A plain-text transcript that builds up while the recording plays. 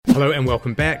Hello and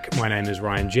welcome back. My name is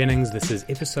Ryan Jennings. This is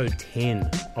episode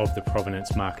 10 of the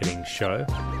Provenance Marketing Show.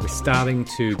 We're starting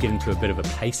to get into a bit of a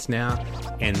pace now,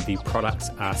 and the products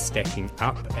are stacking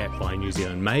up at By New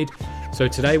Zealand Made. So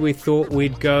today we thought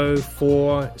we'd go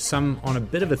for some on a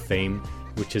bit of a theme,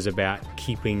 which is about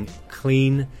keeping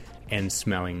clean and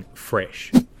smelling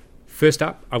fresh. First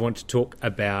up, I want to talk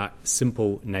about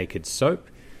Simple Naked Soap.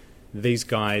 These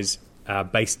guys are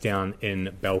based down in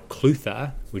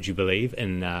Balclutha, would you believe,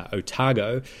 in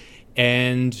Otago.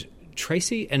 And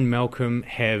Tracy and Malcolm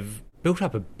have built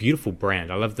up a beautiful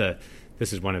brand. I love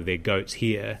this is one of their goats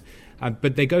here.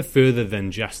 But they go further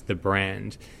than just the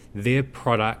brand. Their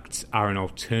products are an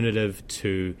alternative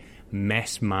to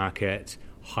mass market,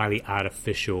 highly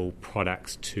artificial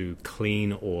products to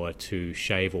clean or to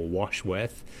shave or wash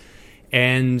with.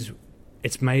 And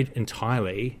it's made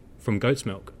entirely from goat's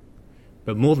milk.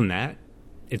 But more than that,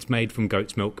 it's made from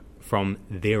goat's milk from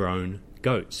their own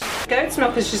goats. Goat's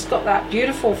milk has just got that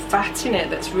beautiful fat in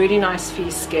it that's really nice for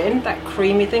your skin, that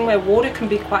creamy thing where water can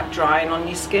be quite drying on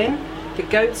your skin. The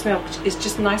goat's milk is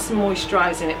just nice and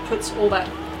moisturising. It puts all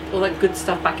that good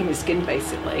stuff back in your skin,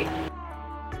 basically.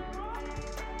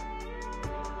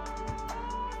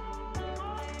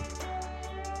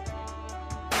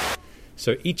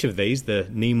 So each of these, the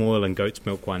neem oil and goat's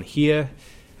milk one here,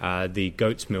 the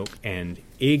goat's milk and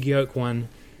egg yolk one,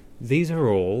 these are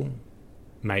all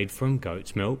made from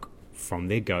goat's milk from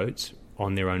their goats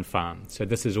on their own farm. So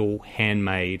this is all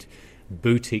handmade,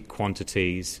 boutique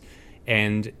quantities,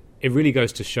 and it really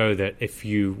goes to show that if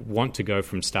you want to go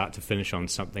from start to finish on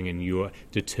something and you're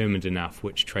determined enough,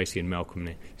 which Tracy and Malcolm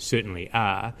certainly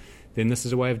are, then this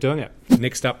is a way of doing it.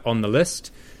 Next up on the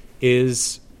list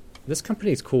is, this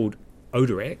company is called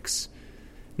Odorex.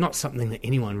 Not something that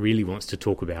anyone really wants to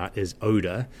talk about is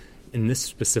odor. In this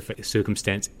specific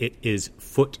circumstance, it is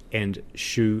foot and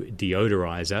shoe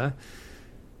deodorizer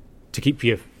to keep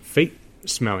your feet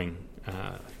smelling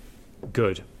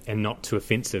good and not too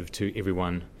offensive to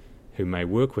everyone who may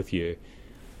work with you.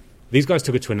 These guys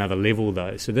took it to another level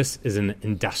though. So this is an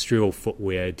industrial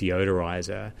footwear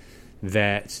deodorizer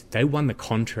that they won the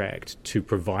contract to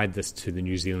provide this to the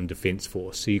New Zealand Defence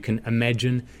Force. So you can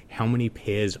imagine how many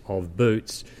pairs of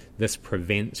boots this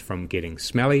prevents from getting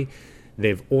smelly.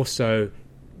 They've also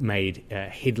made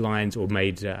headlines or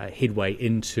made headway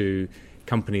into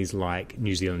companies like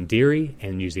New Zealand Dairy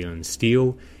and New Zealand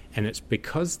Steel, and it's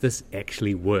because this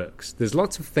actually works. There's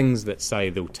lots of things that say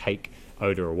they'll take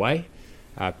odour away,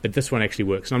 but this one actually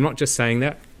works. And I'm not just saying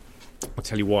that. I'll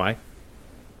tell you why.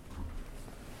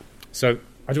 So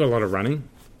I do a lot of running,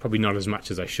 probably not as much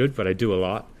as I should, but I do a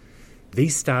lot.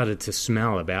 These started to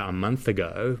smell about a month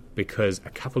ago because a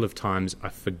couple of times I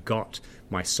forgot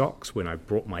my socks when I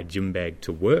brought my gym bag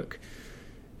to work.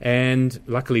 And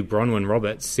luckily Bronwyn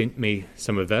Roberts sent me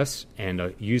some of this, and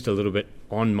I used a little bit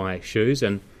on my shoes,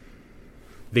 and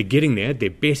they're getting there. They're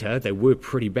better. They were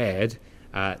pretty bad.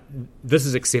 This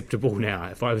is acceptable now.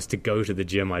 If I was to go to the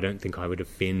gym, I don't think I would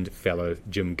offend fellow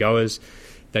gym goers.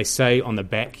 They say on the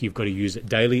back you've got to use it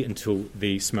daily until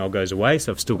the smell goes away,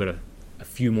 so I've still got a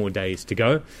few more days to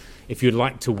go. If you'd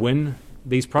like to win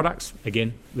these products,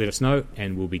 again, let us know,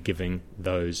 and we'll be giving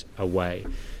those away.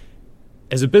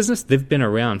 As a business, they've been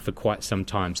around for quite some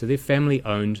time. So they're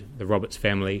family-owned, the Roberts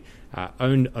family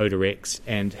owned Odorex,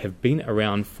 and have been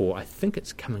around for, I think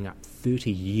it's coming up 30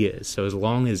 years, so as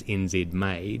long as NZ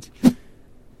Made.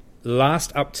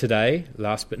 Last up today,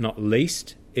 last but not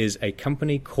least, is a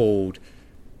company called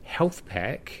Health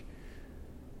Pack.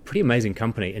 Pretty amazing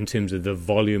company in terms of the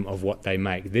volume of what they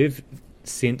make. They've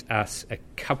sent us a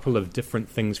couple of different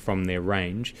things from their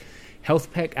range.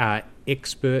 Health Pack are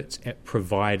experts at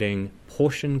providing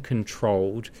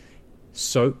portion-controlled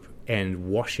soap and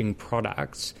washing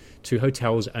products to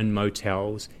hotels and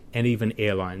motels and even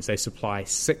airlines. They supply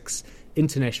 6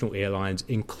 international airlines,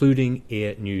 including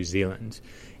Air New Zealand,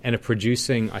 and are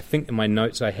producing, I think in my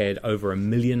notes I had, over 1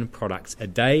 million products a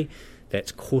day.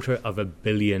 That's 250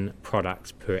 million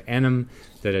products per annum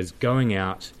that is going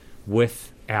out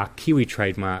with our Kiwi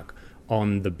trademark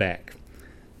on the back.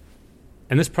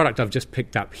 And this product I've just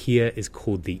picked up here is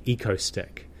called the Eco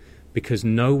Stick, because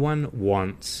no one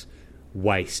wants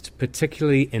waste,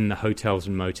 particularly in the hotels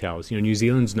and motels. You know, New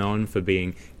Zealand's known for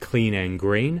being clean and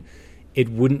green. It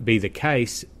wouldn't be the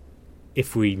case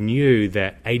if we knew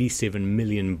that 87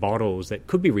 million bottles that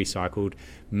could be recycled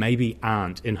maybe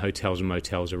aren't in hotels and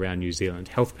motels around New Zealand.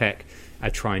 Health Pack are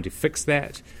trying to fix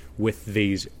that with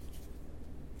these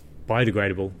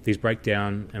biodegradable. These break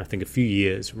down in, I think, a few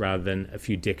years rather than a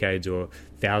few decades or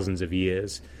thousands of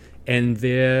years. And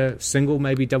they're single,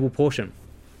 maybe double portion.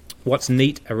 What's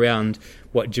neat around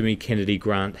what Jimmy Kennedy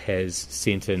Grant has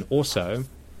sent in also,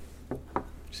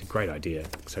 it's a great idea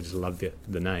because I just love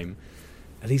the name,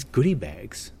 are these goodie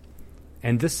bags.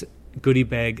 And this goodie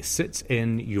bag sits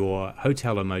in your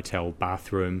hotel or motel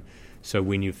bathroom. So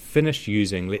when you've finished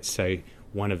using, let's say,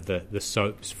 one of the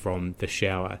soaps from the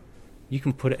shower, you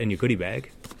can put it in your goodie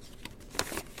bag,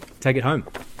 take it home.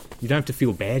 You don't have to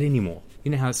feel bad anymore.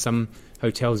 You know how some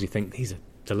hotels you think, these are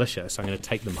delicious, I'm going to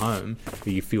take them home, but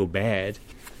you feel bad.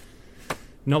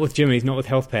 Not with Jimmy's, not with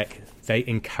Health Pack. They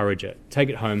encourage it. Take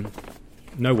it home,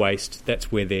 no waste.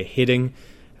 That's where they're heading.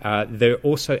 They're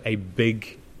also a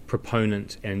big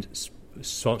proponent and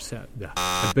sponsor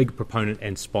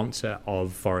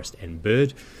of Forest and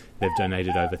Bird. They've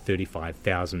donated over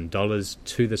 $35,000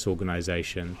 to this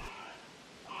organisation.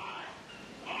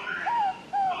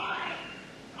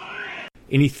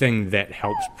 Anything that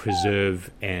helps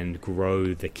preserve and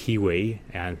grow the kiwi,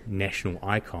 our national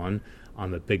icon,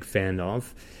 I'm a big fan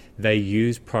of. They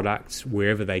use products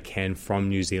wherever they can from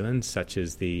New Zealand, such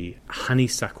as the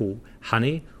honeysuckle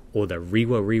honey or the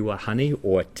rewa rewa honey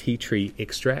or tea tree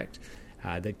extract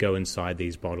that go inside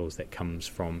these bottles that comes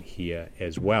from here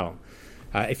as well.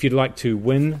 If you'd like to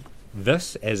win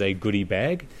this as a goodie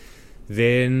bag,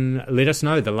 then let us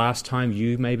know the last time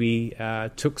you maybe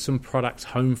took some products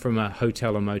home from a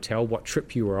hotel or motel, what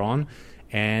trip you were on,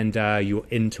 and you're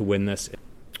in to win this.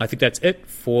 I think that's it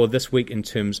for this week in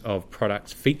terms of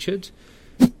products featured.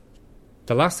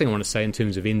 The last thing I want to say in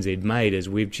terms of NZ Made is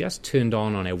we've just turned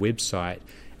on our website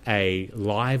a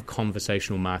live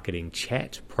conversational marketing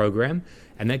chat program,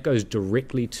 and that goes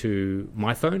directly to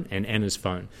my phone and Anna's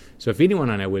phone. So if anyone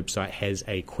on our website has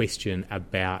a question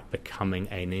about becoming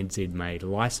an NZ Made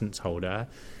license holder,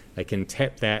 they can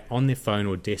tap that on their phone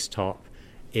or desktop.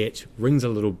 It rings a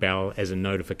little bell as a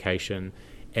notification,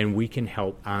 and we can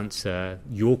help answer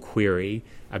your query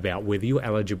about whether you're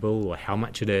eligible or how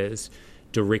much it is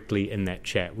directly in that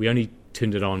chat. We only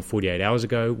turned it on 48 hours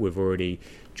ago. We've already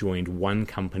joined one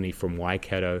company from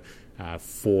Waikato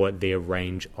for their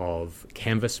range of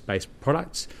canvas-based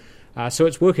products. So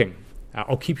it's working.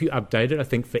 I'll keep you updated. I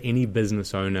think for any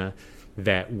business owner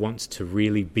that wants to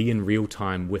really be in real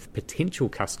time with potential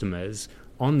customers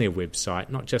on their website,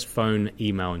 not just phone,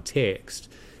 email, and text,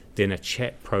 then a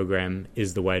chat program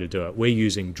is the way to do it. We're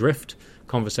using Drift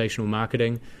Conversational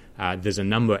Marketing. There's a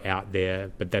number out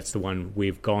there, but that's the one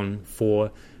we've gone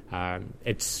for.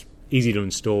 It's easy to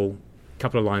install.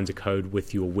 Couple of lines of code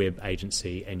with your web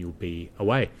agency and you'll be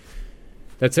away.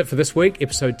 That's it for this week.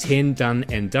 Episode 10 done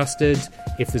and dusted.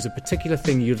 If there's a particular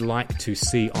thing you'd like to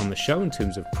see on the show in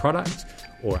terms of product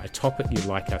or a topic you'd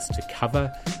like us to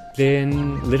cover,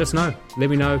 then let us know.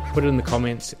 Let me know, put it in the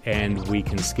comments, and we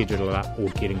can schedule it up or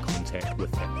get in contact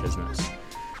with that business.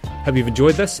 Hope you've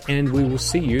enjoyed this, and we will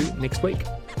see you next week.